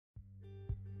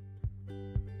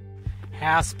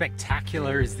How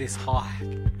spectacular is this hike?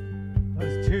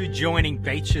 Those two joining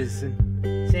beaches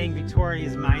and seeing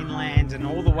Victoria's mainland and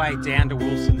all the way down to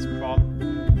Wilson's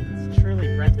Prom. It's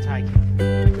truly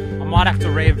breathtaking. I might have to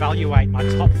reevaluate my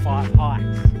top 5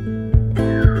 hikes.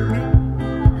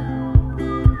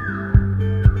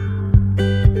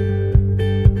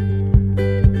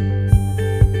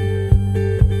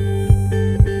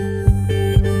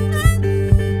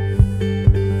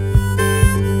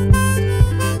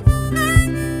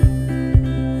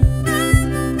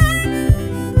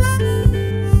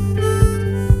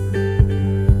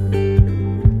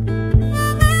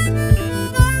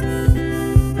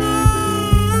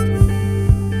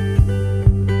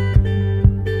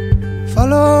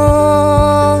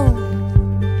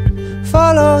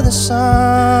 Follow the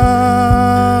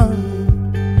sun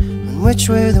and which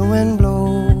way the wind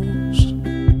blows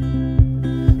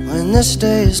when this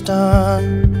day is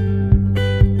done.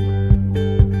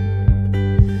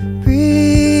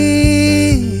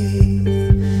 Breathe,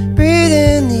 breathe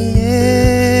in the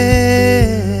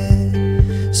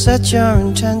air, set your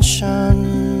intentions,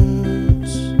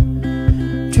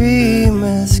 dream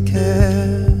with care.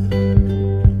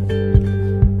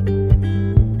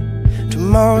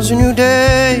 Tomorrow's a new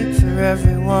day for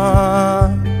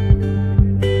everyone,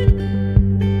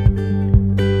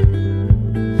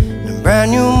 and a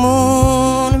brand new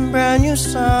moon and brand new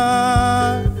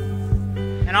sun.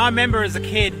 And I remember as a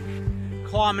kid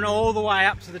climbing all the way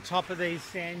up to the top of these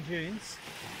sand dunes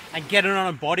and getting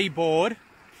on a bodyboard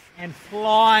and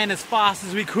flying as fast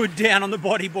as we could down on the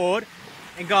bodyboard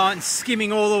and going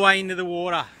skimming all the way into the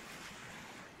water.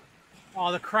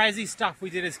 Oh, the crazy stuff we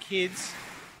did as kids.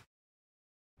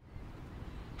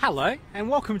 Hello and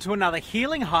welcome to another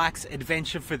Healing Hikes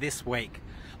adventure for this week.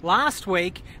 Last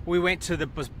week we went to the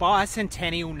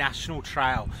Bicentennial National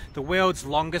Trail, the world's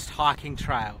longest hiking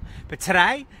trail. But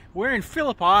today we're in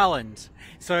Phillip Island,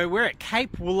 so we're at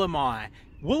Cape Woolamai.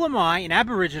 Woolamai in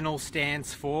Aboriginal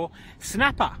stands for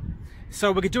snapper.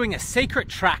 So we're doing a secret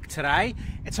track today.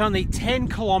 It's only 10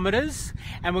 kilometers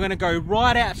and we're going to go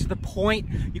right out to the point.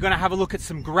 You're going to have a look at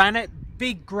some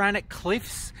big granite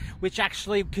cliffs which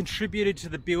actually contributed to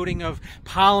the building of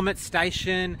Parliament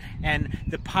Station and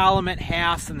the Parliament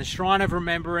House and the Shrine of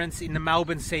Remembrance in the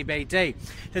Melbourne CBD.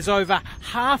 There's over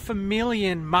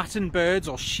 500,000 mutton birds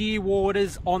or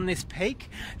shearwaters on this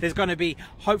peak. There's going to be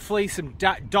hopefully some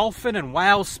dolphin and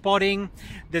whale spotting.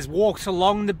 There's walks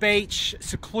along the beach,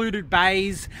 secluded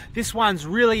bays. This one's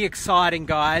really exciting,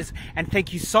 guys, and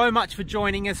thank you so much for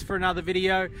joining us for another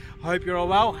video. I hope you're all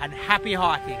well and happy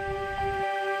hiking.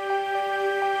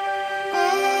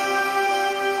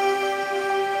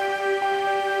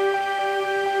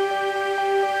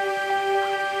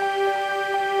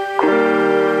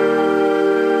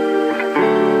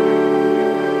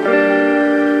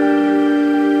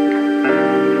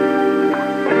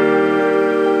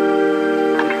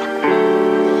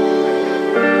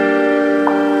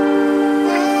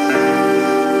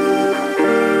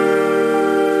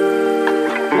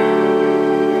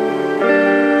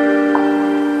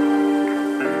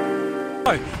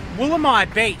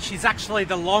 Woolamai Beach is actually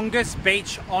the longest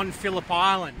beach on Phillip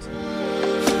Island.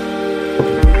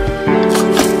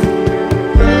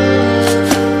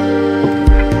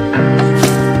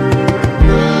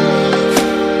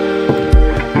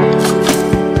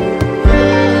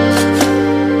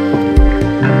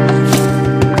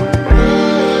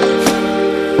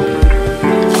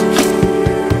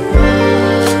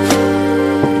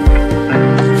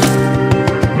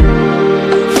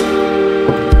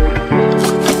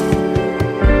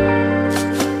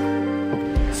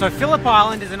 So Phillip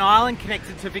Island is an island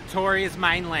connected to Victoria's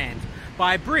mainland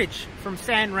by a bridge from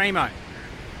San Remo.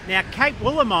 Now Cape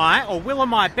Woolamai or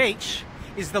Woolamai Beach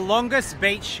is the longest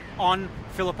beach on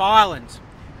Phillip Island,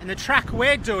 and the track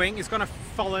we're doing is going to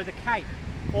follow the cape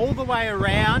all the way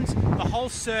around the whole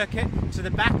circuit to the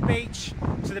back beach,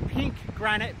 to the pink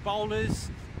granite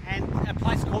boulders and a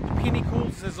place called the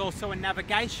Pinnacles. There's also a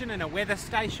navigation and a weather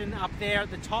station up there at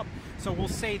the top, so we'll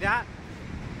see that.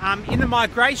 In the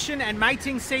migration and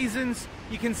mating seasons,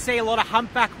 you can see a lot of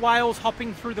humpback whales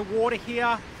hopping through the water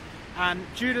here.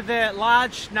 Due to the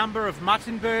large number of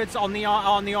mutton birds on the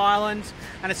island,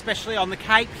 and especially on the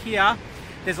cape here,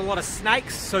 there's a lot of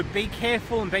snakes, so be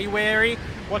careful and be wary.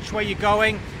 Watch where you're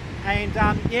going. And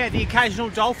yeah, the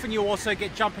occasional dolphin you also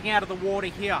get jumping out of the water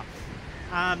here.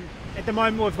 At the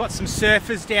moment we've got some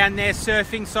surfers down there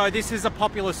surfing, so this is a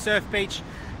popular surf beach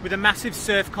with a massive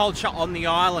surf culture on the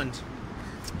island.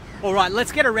 All right,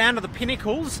 let's get around to the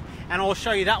Pinnacles and I'll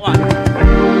show you that one.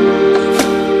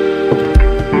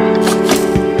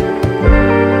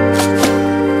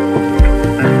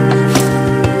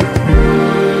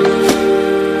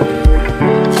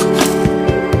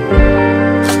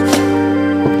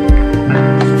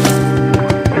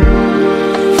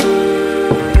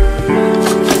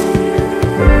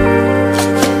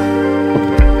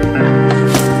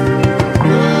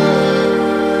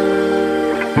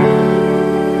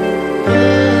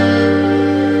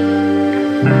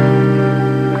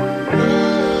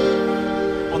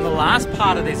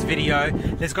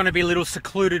 video, there's going to be little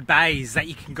secluded bays that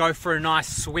you can go for a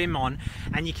nice swim on,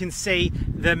 and you can see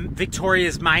the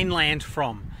Victoria's mainland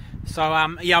from. So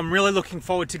yeah, I'm really looking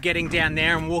forward to getting down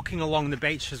there and walking along the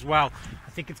beach as well. I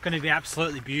think it's going to be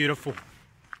absolutely beautiful.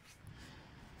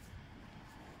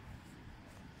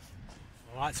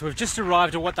 Alright, so we've just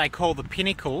arrived at what they call the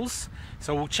Pinnacles,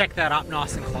 so we'll check that up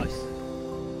nice and close.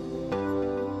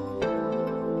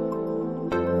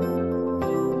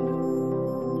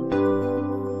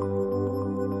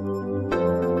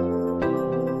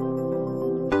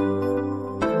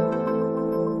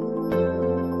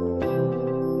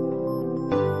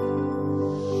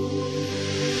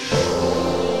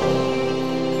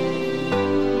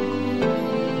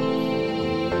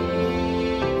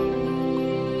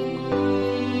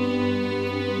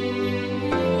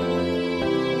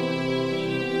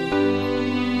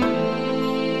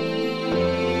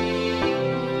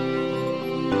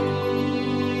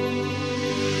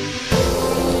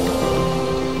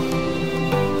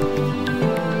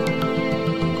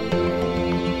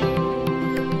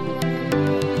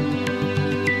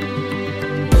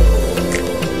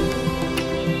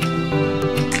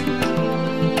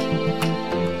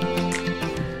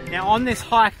 On this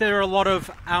hike there are a lot of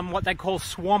what they call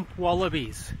swamp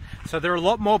wallabies. So they're a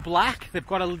lot more black, they've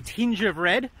got a tinge of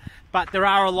red, but there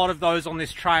are a lot of those on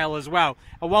this trail as well.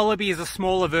 A wallaby is a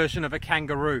smaller version of a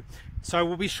kangaroo, so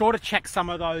we'll be sure to check some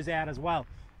of those out as well.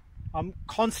 I'm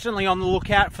constantly on the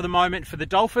lookout for the moment for the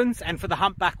dolphins and for the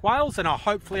humpback whales, and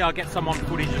hopefully I'll get some on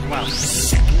footage as well.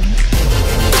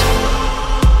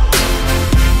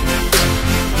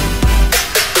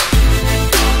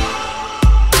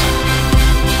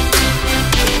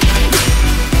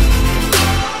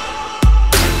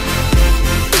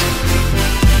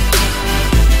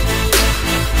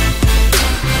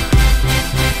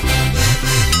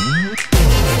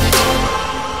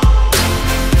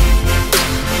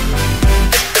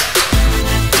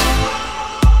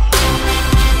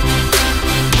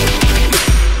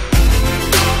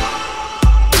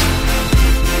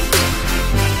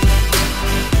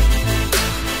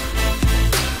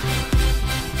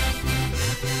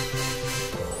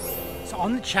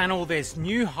 On the channel there's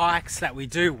new hikes that we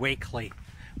do weekly.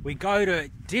 We go to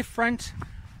different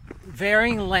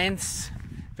varying lengths,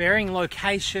 varying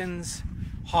locations,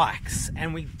 hikes,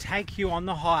 and we take you on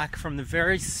the hike from the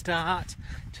very start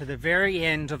to the very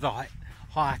end of the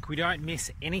hike. We don't miss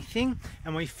anything,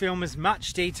 and we film as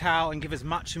much detail and give as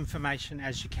much information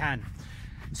as you can.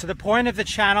 So the point of the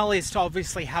channel is to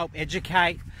obviously help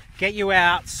educate, get you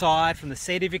outside from the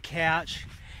seat of your couch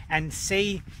and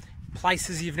see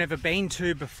places you've never been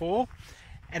to before,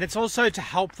 and it's also to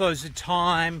help those with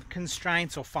time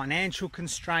constraints or financial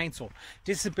constraints or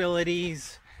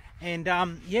disabilities, and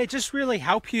yeah, just really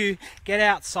help you get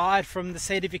outside from the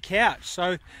seat of your couch.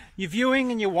 So your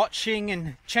viewing and your watching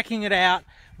and checking it out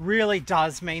really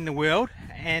does mean the world,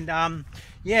 and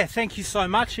yeah, thank you so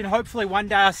much, and hopefully one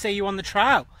day I'll see you on the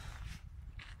trail.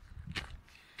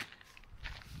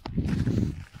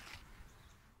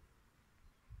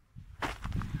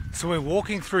 So we're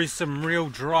walking through some real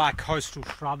dry coastal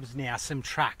shrubs now, some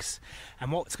tracks.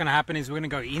 And what's going to happen is we're going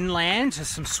to go inland to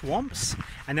some swamps,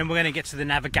 and then we're going to get to the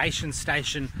navigation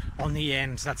station on the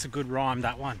end. That's a good rhyme,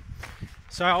 that one.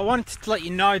 So I wanted to let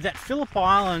you know that Phillip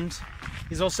Island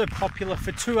is also popular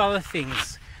for two other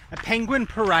things. A penguin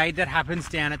parade that happens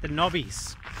down at the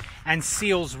Nobbies, and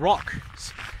Seals Rock,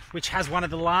 which has one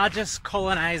of the largest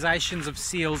colonizations of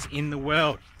seals in the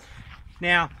world.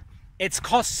 Now, it's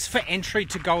costs for entry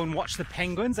to go and watch the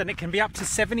penguins, and it can be up to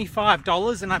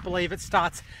 $75, and I believe it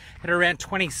starts at around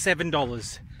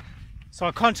 $27. So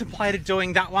I contemplated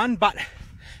doing that one, but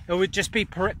it would just be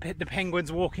the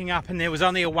penguins walking up, and there was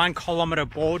only a 1 kilometre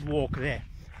boardwalk there.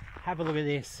 Have a look at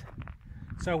this.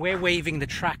 So we're weaving the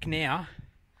track now,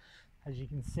 as you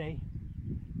can see,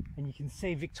 and you can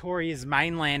see Victoria's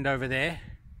mainland over there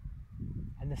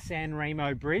and the San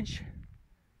Remo Bridge,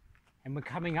 and we're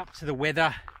coming up to the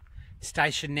weather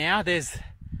station now. We'll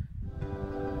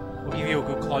give you a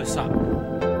good close-up.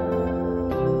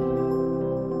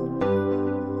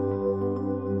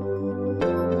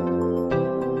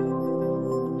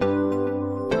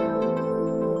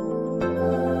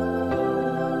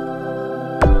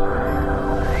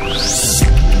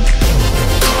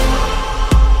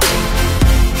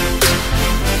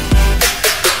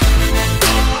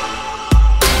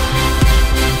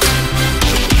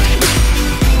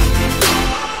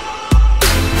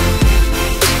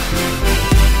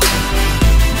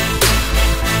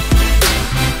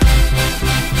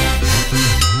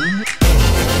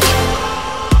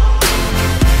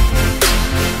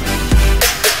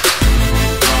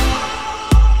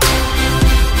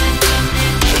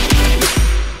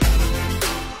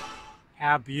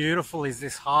 How beautiful is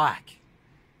this hike?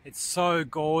 It's so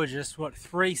gorgeous. What,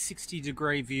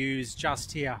 360-degree views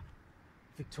just here.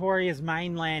 Victoria's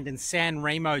mainland and San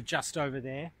Remo just over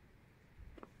there.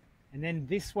 And then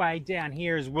this way down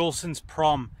here is Wilson's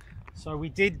Prom. So we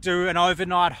did do an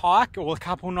overnight hike, or a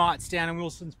couple nights down in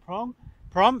Wilson's Prom.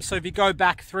 So if you go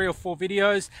back 3 or 4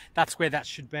 videos, that's where that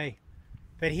should be.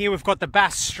 But here we've got the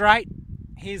Bass Strait.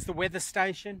 Here's the weather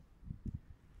station.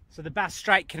 So the Bass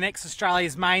Strait connects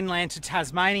Australia's mainland to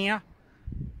Tasmania.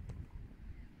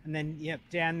 And then, yep,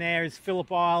 down there is Phillip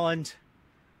Island.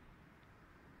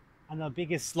 And the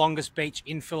biggest, longest beach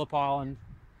in Phillip Island,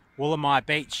 Woolamai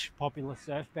Beach, popular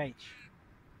surf beach.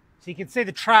 So you can see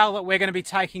the trail that we're going to be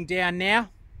taking down now.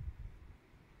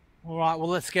 All right, well,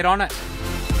 let's get on it.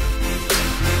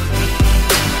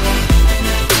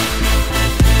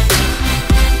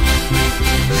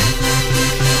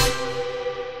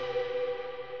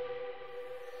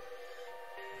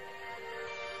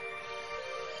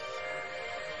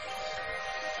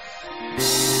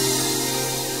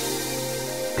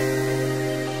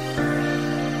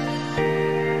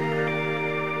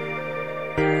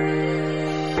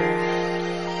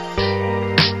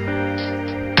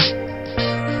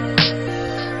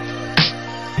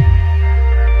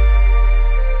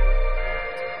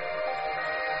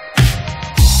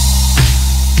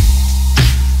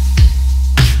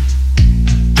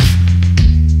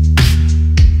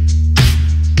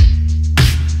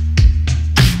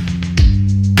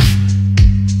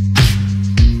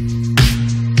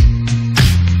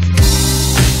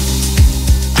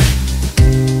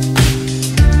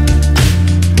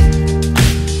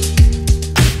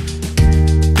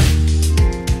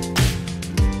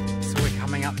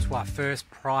 First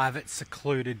private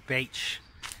secluded beach.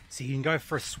 So you can go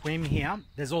for a swim here.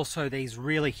 There's also these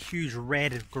really huge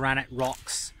red granite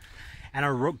rocks and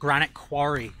a granite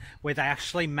quarry where they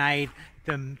actually made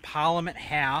the Parliament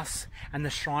House and the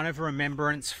Shrine of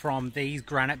Remembrance from these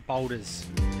granite boulders.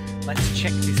 Let's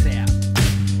check this out.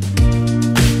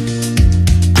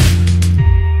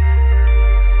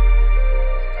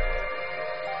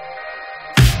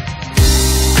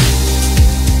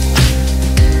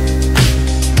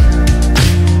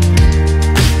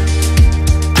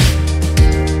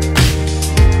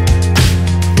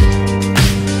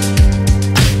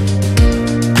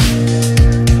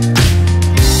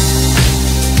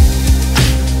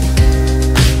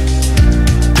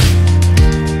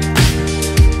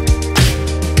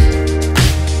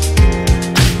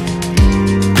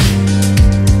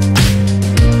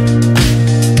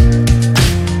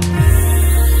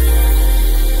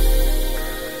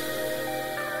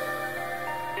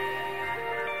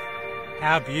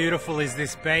 How beautiful is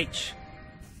this beach?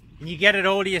 And you get it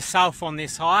all to yourself on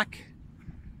this hike.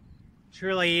 It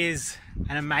truly is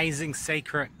an amazing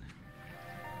secret.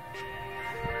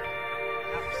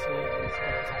 Absolutely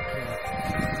spectacular.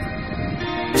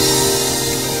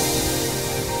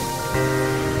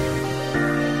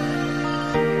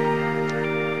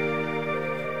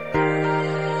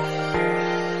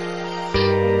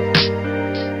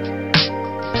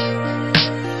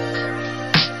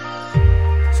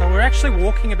 Actually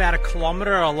walking about 1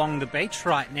 kilometre along the beach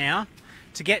right now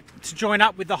to join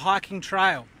up with the hiking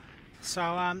trail. So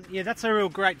yeah, that's a real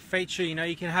great feature. You know,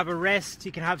 you can have a rest,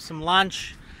 you can have some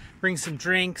lunch, bring some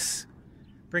drinks,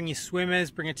 bring your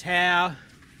swimmers, bring a towel.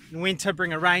 In winter,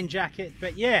 bring a rain jacket.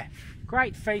 But yeah,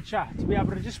 great feature to be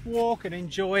able to just walk and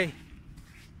enjoy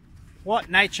what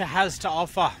nature has to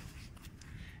offer.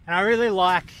 And I really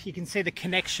like, you can see the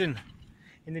connection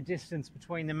in the distance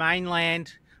between the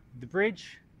mainland, the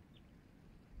bridge,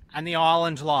 and the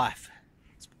island life.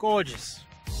 It's gorgeous.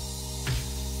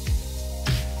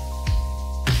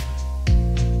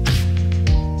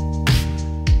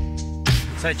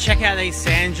 So check out these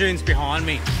sand dunes behind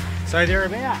me. So they're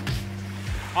about,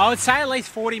 I would say, at least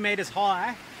 40 metres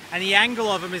high, and the angle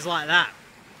of them is like that.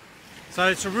 So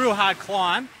it's a real hard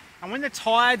climb, and when the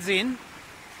tide's in,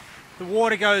 the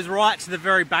water goes right to the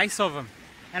very base of them.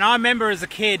 And I remember as a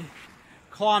kid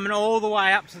climbing all the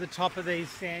way up to the top of these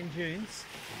sand dunes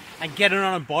and getting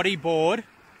on a bodyboard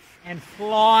and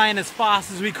flying as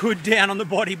fast as we could down on the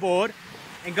bodyboard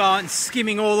and going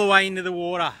skimming all the way into the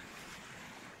water.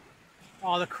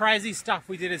 Oh, the crazy stuff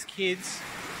we did as kids.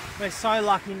 We're so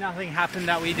lucky nothing happened,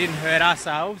 that we didn't hurt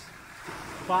ourselves.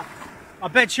 But I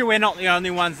bet you we're not the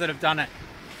only ones that have done it.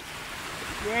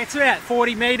 Yeah, it's about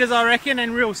 40 metres I reckon,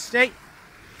 and real steep.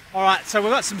 Alright, so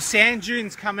we've got some sand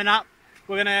dunes coming up.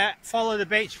 We're gonna follow the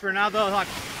beach for another like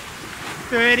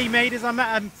 30 metres,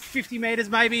 50 metres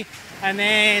maybe, and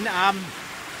then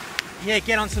yeah,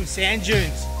 get on some sand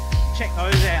dunes. Check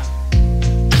those out.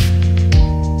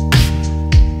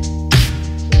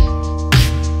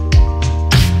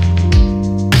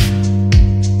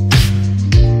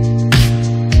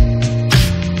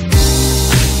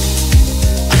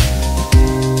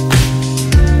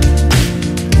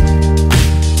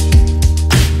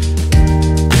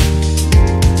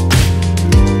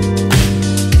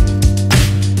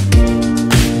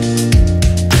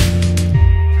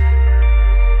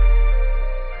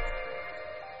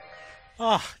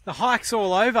 the hike's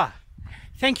all over.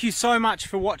 Thank you so much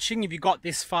for watching if you got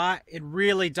this far. It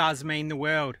really does mean the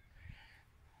world.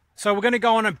 So we're going to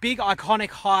go on a big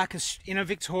iconic hike in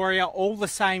Victoria all the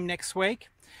same next week.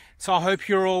 So I hope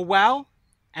you're all well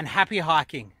and happy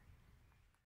hiking.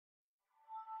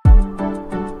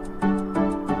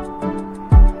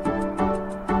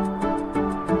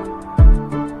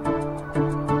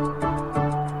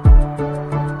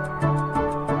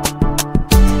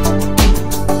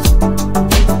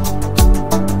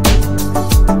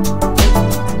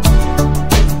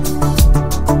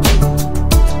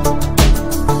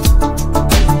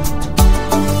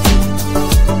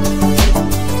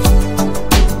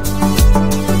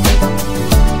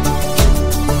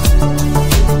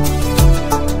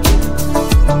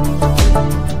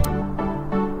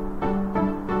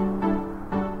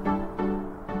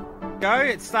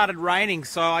 It started raining,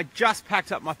 so I just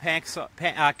packed up my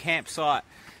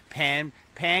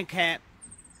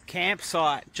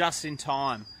campsite just in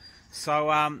time.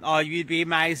 So you'd be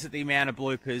amazed at the amount of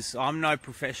bloopers. I'm no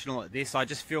professional at this. I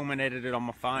just film and edit it on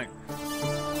my phone.